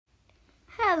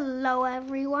Hello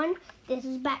everyone, this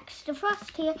is Baxter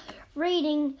Frost here,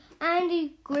 reading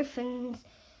Andy Griffin's,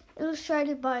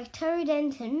 illustrated by Terry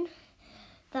Denton,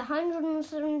 the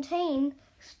 117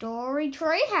 Story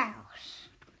Treehouse.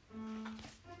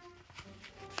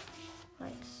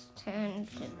 Let's turn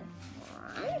to the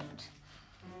front.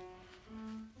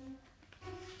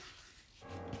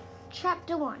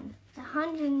 Chapter 1, the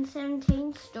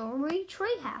 117 Story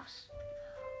Treehouse.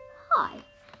 Hi,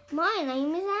 my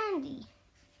name is Andy.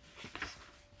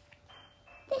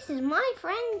 This is my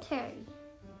friend Terry.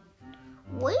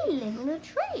 We live in a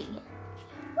tree.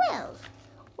 Well,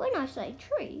 when I say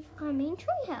tree, I mean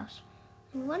treehouse.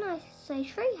 And when I say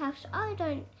treehouse, I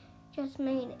don't just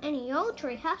mean any old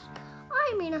treehouse.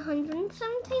 I mean a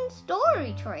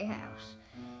 117-story treehouse.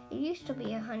 It used to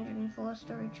be a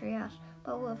 104-story treehouse,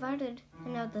 but we've added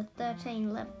another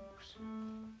 13 levels.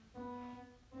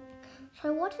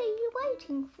 So what are you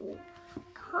waiting for?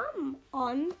 Come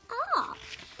on up.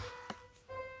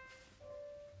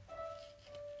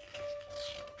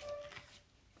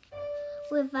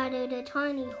 We've added a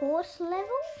tiny horse level,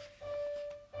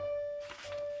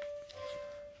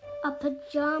 a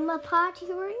pajama party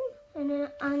room, and an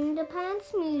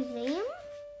underpants museum,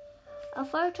 a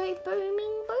photo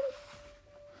booming booth,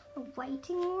 a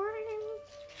waiting room,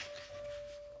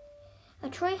 a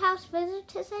treehouse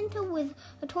visitor centre with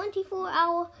a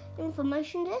 24-hour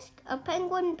information desk, a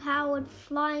penguin-powered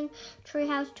flying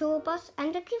treehouse tour bus,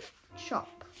 and a gift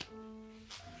shop.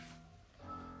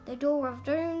 The door of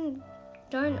doom,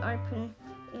 don't open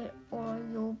it or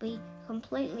you'll be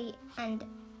completely and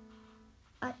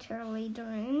utterly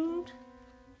doomed.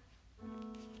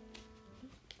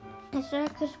 A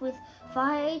circus with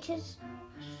fire eaters,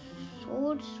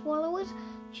 sword swallowers,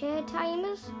 chair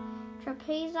tamers,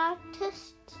 trapeze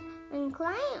artists, and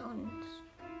clowns.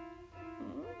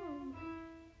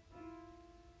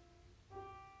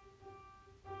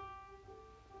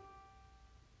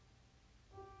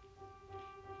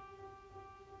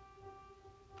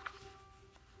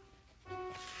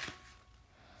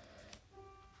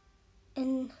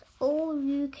 And all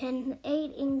you can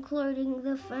eat, including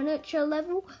the furniture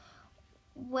level,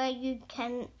 where you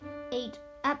can eat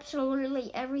absolutely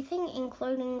everything,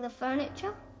 including the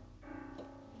furniture.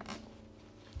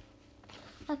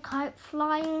 A kite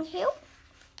flying hill,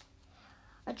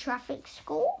 a traffic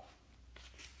school,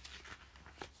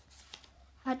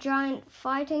 a giant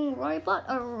fighting robot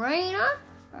arena,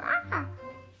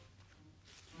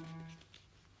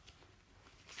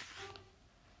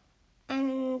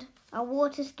 and a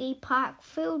water ski park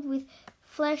filled with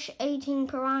flesh-eating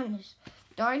piranhas.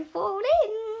 Don't fall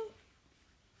in!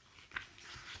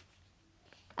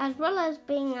 As well as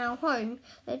being our home,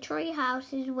 the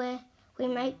treehouse is where we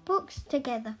make books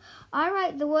together. I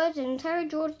write the words and Terry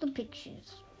draws the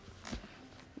pictures.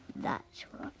 That's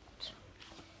right.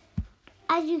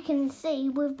 As you can see,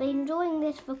 we've been doing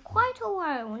this for quite a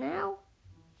while now.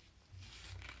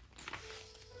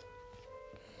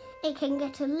 It can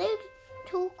get a little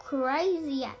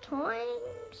crazy at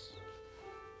times.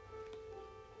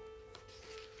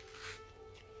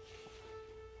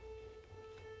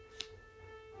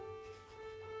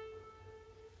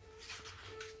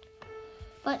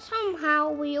 But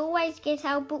somehow we always get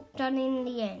our book done in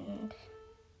the end.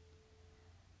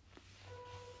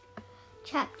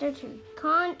 Chapter 2.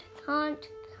 Can't.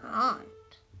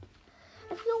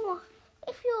 If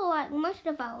you're like most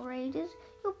of our readers,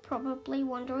 you're probably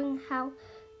wondering how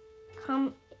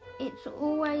come it's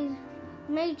always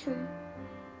me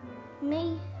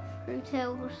who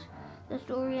tells the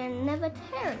story and never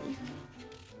Terry.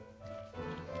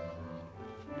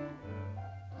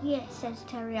 Yes, says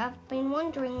Terry, I've been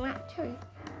wondering that too.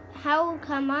 How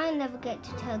come I never get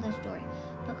to tell the story?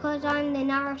 Because I'm the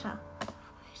narrator,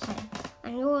 I say,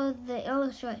 and you're the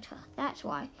illustrator. That's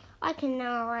why. I can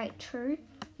narrate too,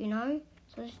 you know,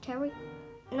 says Terry.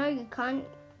 No, you can't,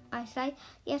 I say.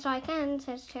 Yes, I can,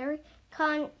 says Terry.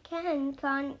 Can't.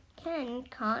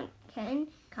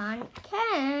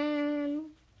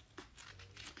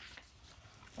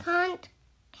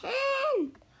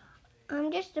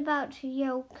 I'm just about to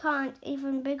yell can't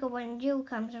even bigger when Jill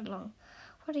comes along.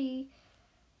 What are you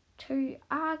two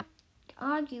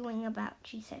arguing about,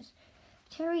 she says.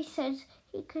 Terry says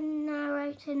he can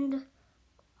narrate and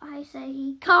I say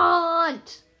he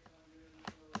can't.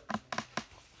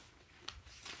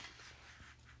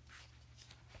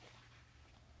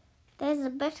 There's a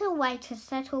better way to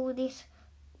settle this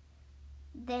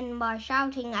than by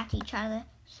shouting at each other,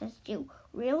 says Jill.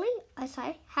 Really? I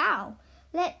say. How?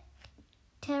 Let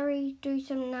Terry do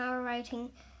some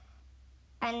narrating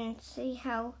and see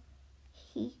how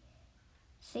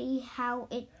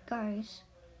it goes.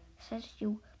 says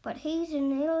Jill. But he's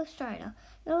an illustrator.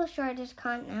 Illustrators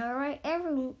can't narrate.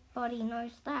 Everybody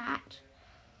knows that.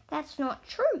 That's not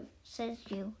true, says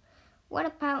Jill. What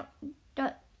about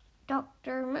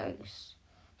Dr. Moose?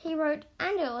 He wrote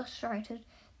and illustrated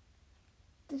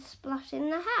the Splat in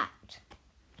the Hat.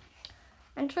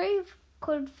 And Tree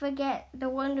could forget the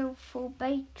wonderful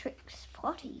Beatrix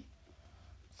Potty,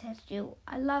 says Jill.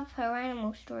 I love her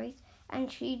animal stories,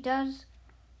 and she does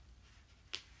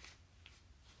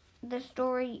the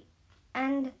story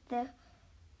and the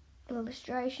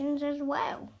illustrations as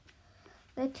well.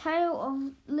 The Tale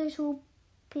of Little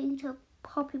Peter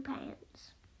Poppy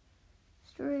Pants.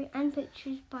 Story and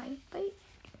pictures by Beatrix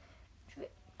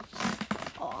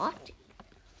Potty.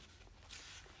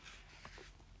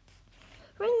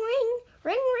 Ring, ring,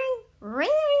 ring, ring, ring,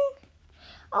 ring.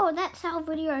 Oh, that's our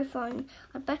video phone.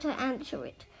 I'd better answer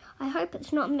it. I hope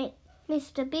it's not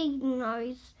Mr. Big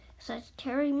Nose, says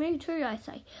Terry. Me too, I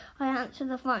say. I answer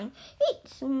the phone.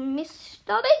 It's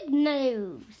Mr. Big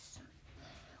Nose.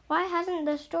 Why hasn't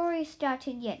the story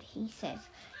started yet, he says.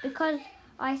 Because,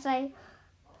 I say,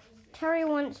 Terry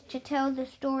wants to tell the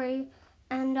story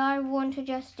and I want to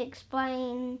just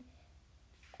explain.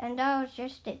 And I was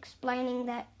just explaining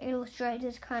that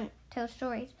illustrators can't tell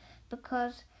stories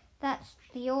because that's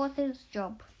the author's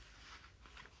job.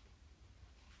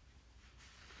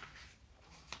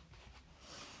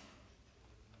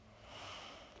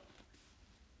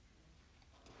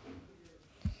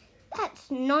 That's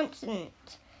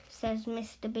nonsense, says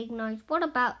Mr. Big Nose. What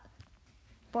about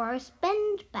Boris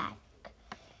Bendback?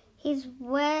 He's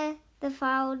where the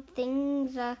filed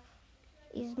things are.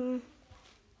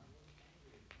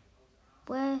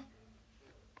 Where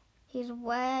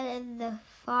the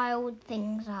filed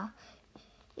things are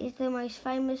is the most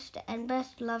famous and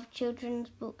best loved children's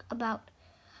book about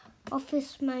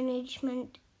office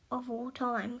management of all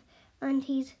time, and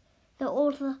he's the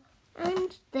author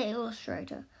and the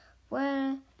illustrator.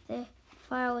 Where the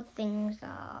filed things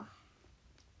are.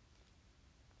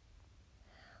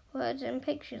 Words and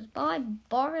Pictures by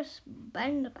Boris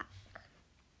Bendback.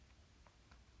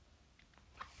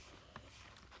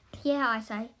 Yeah, I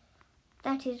say,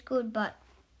 that is good, but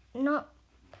no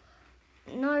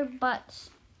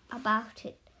buts about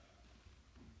it,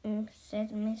 says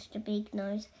Mr. Big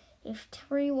Nose. If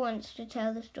Terry wants to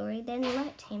tell the story, then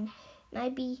let him.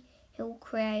 Maybe he'll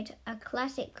create a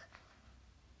classic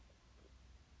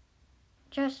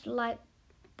just like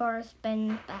Boris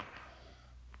Bendback.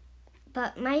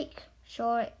 But make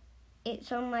sure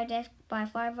it's on my desk by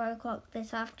 5 o'clock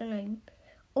this afternoon,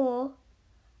 or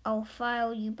I'll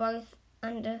file you both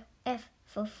under F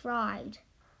for fired.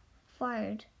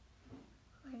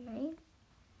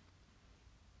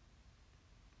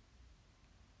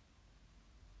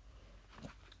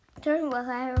 Don't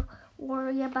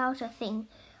worry about a thing,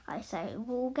 I say.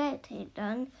 We'll get it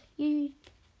done. You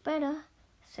better,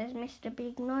 says Mr.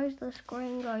 Big Nose. The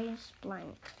screen goes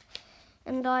blank.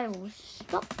 And I will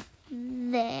stop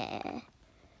there.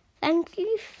 Thank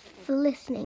you for listening.